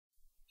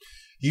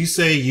You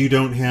say you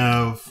don't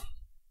have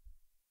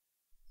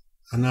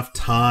enough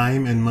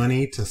time and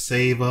money to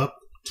save up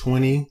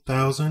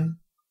 $20,000,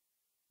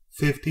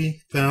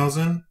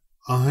 $50,000,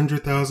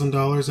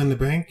 $100,000 in the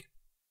bank?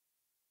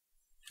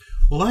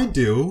 Well, I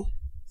do,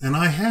 and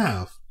I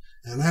have,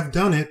 and I've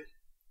done it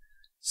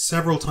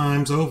several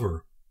times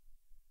over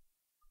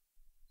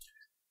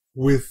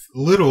with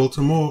little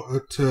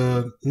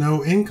to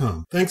no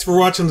income. Thanks for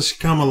watching the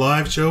Shikama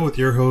Live Show with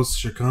your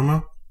host,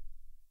 Shikama.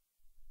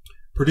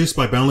 Produced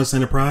by Boundless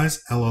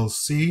Enterprise,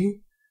 LLC,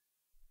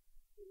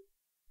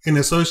 in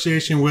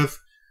association with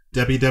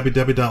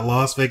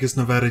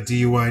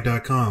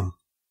www.lasvegasnevadadui.com.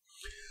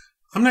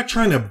 I'm not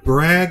trying to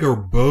brag or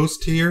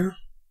boast here,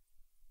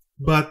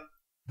 but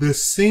the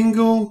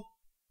single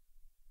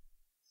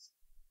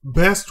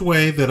best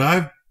way that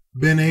I've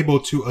been able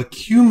to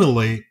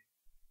accumulate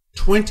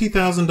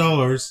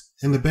 $20,000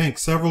 in the bank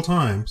several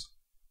times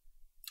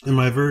in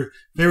my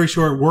very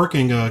short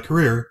working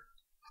career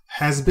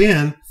has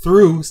been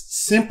through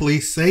simply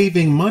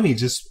saving money,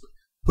 just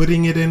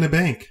putting it in the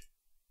bank.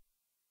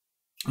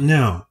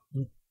 Now,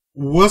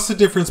 what's the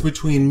difference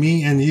between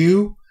me and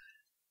you?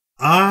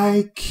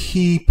 I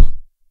keep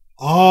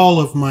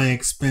all of my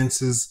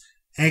expenses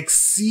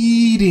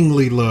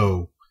exceedingly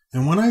low.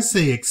 And when I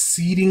say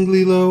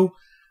exceedingly low,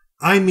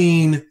 I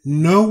mean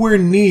nowhere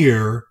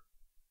near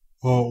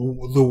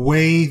the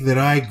way that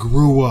I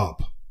grew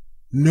up.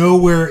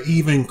 Nowhere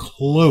even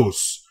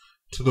close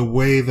to the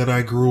way that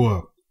I grew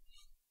up.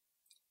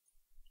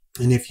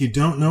 And if you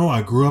don't know,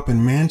 I grew up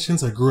in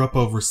mansions. I grew up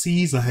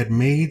overseas. I had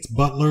maids,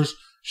 butlers,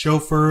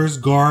 chauffeurs,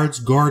 guards,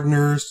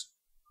 gardeners,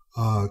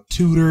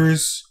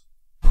 tutors,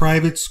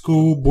 private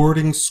school,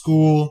 boarding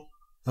school,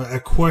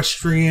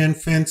 equestrian,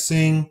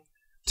 fencing,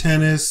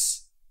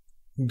 tennis,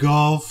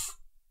 golf.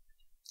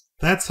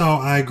 That's how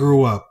I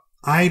grew up.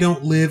 I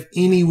don't live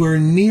anywhere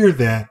near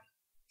that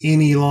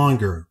any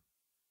longer.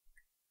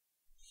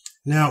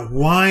 Now,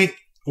 why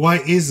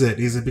is it?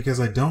 Is it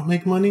because I don't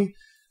make money?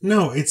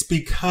 No, it's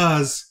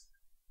because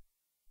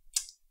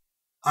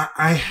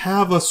I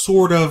have a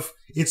sort of,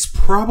 it's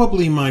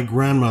probably my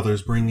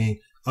grandmother's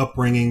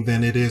upbringing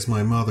than it is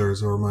my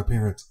mother's or my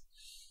parents.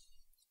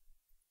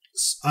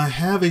 I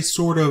have a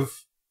sort of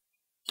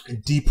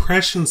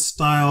depression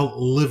style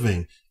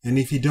living. And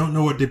if you don't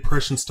know what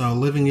depression style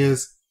living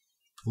is,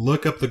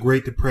 look up the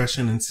Great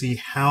Depression and see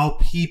how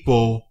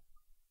people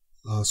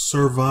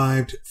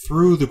survived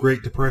through the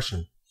Great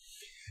Depression.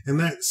 And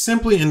that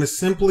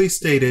simply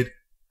stated,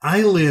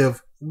 I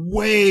live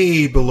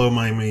way below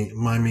my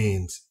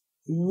means.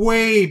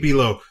 Way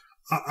below.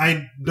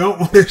 I don't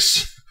want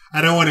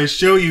to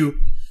show you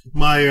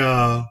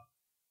my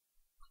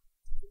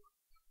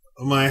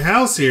my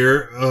house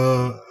here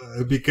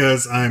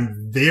because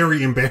I'm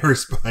very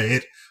embarrassed by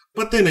it.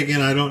 But then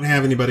again, I don't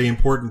have anybody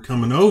important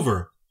coming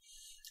over.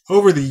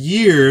 Over the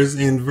years,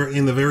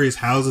 in the various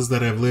houses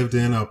that I've lived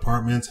in,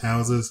 apartments,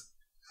 houses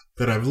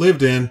that I've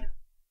lived in,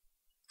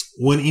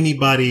 when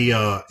anybody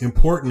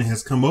important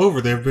has come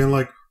over, they've been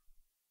like,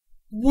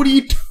 "What are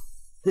you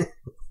doing?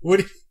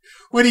 What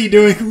are you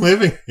doing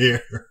living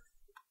here?"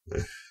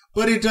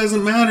 But it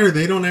doesn't matter.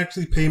 They don't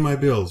actually pay my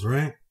bills,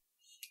 right?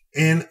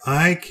 And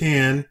I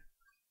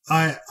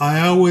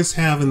always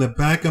have in the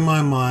back of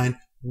my mind,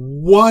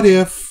 what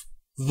if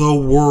the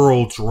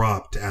world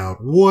dropped out?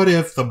 What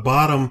if the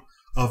bottom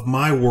of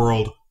my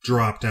world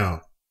dropped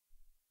out?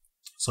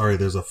 Sorry,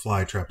 there's a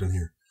fly trapped in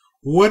here.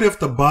 What if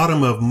the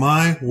bottom of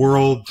my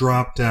world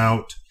dropped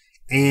out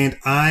and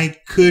I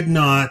could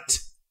not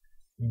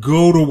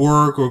go to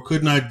work or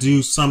could not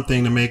do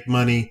something to make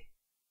money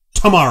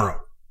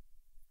tomorrow?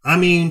 I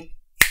mean,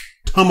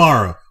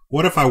 tomorrow.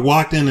 What if I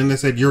walked in and they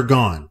said, "You're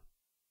gone"?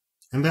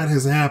 And that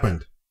has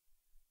happened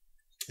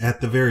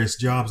at the various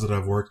jobs that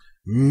I've worked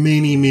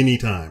many, many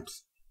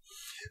times.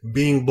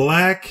 Being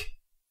black,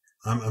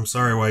 I'm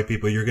sorry, white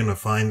people, you're going to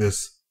find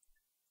this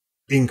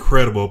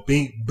incredible.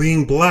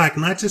 Being black,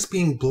 not just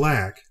being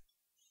black,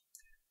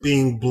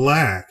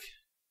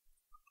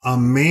 a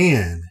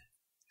man,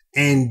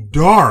 and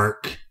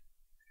dark,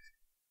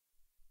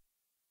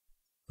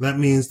 that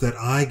means that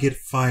I get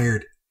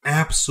fired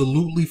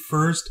absolutely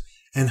first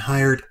and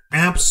hired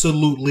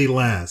absolutely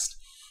last.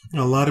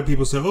 A lot of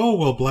people say, "Oh,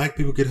 well, black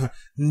people get hired."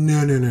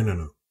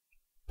 No.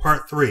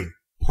 Part three,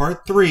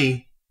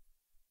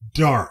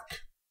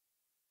 dark.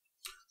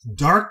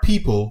 Dark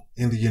people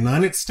in the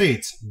United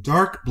States,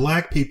 dark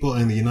black people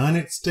in the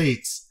United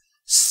States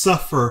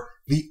suffer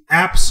the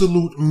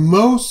absolute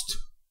most,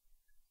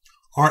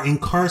 are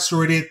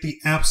incarcerated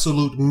the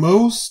absolute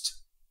most,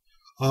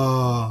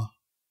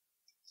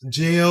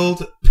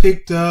 jailed,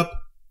 picked up,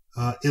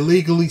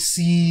 illegally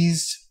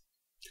seized,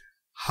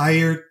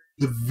 hired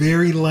the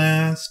very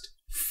last,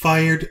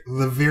 fired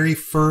the very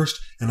first,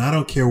 and I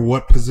don't care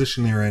what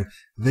position they're in.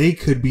 They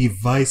could be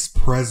vice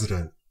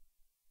president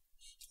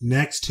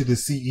next to the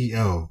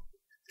CEO,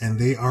 and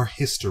they are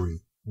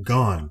history,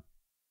 gone.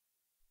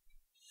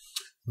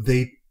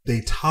 They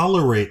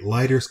tolerate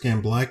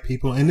lighter-skinned black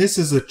people, and this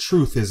is a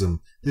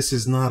truthism. This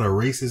is not a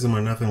racism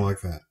or nothing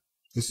like that.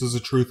 This is a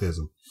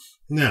truthism.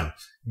 Now,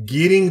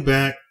 getting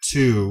back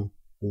to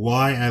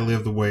why I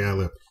live the way I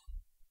live.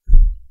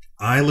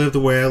 I live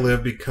the way I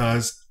live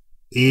because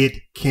it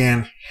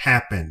can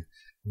happen.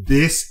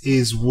 This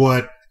is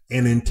what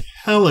an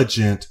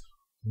intelligent,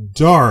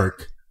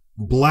 dark,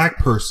 black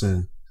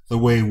person, the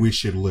way we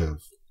should live.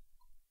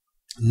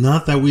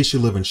 Not that we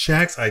should live in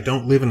shacks. I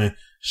don't live in a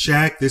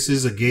shack. This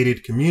is a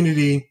gated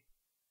community.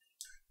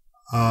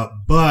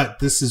 But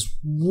this is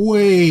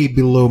way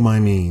below my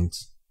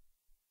means.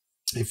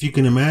 If you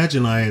can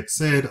imagine, I had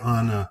said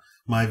on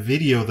my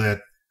video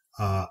that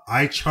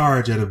I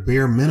charge at a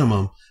bare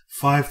minimum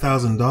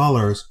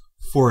 $5,000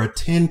 for a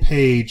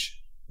 10-page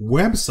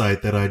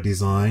website that I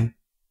design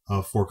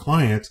for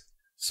clients.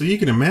 So you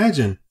can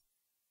imagine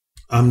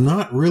I'm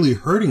not really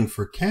hurting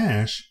for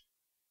cash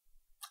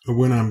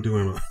when I'm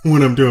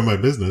doing my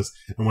business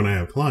and when I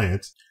have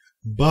clients.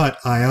 But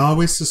I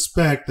always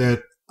suspect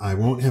that I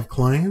won't have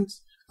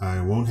clients,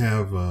 I won't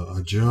have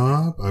a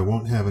job, I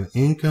won't have an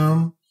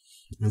income,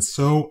 and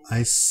so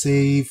I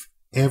save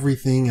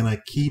everything and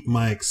I keep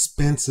my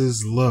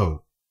expenses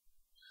low.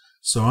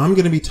 So I'm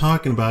going to be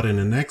talking about in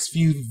the next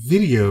few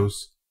videos,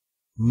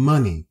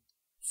 money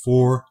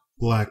for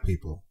black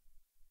people.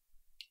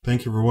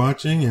 Thank you for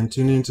watching and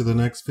tune in to the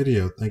next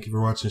video. Thank you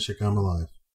for watching Shikama Live.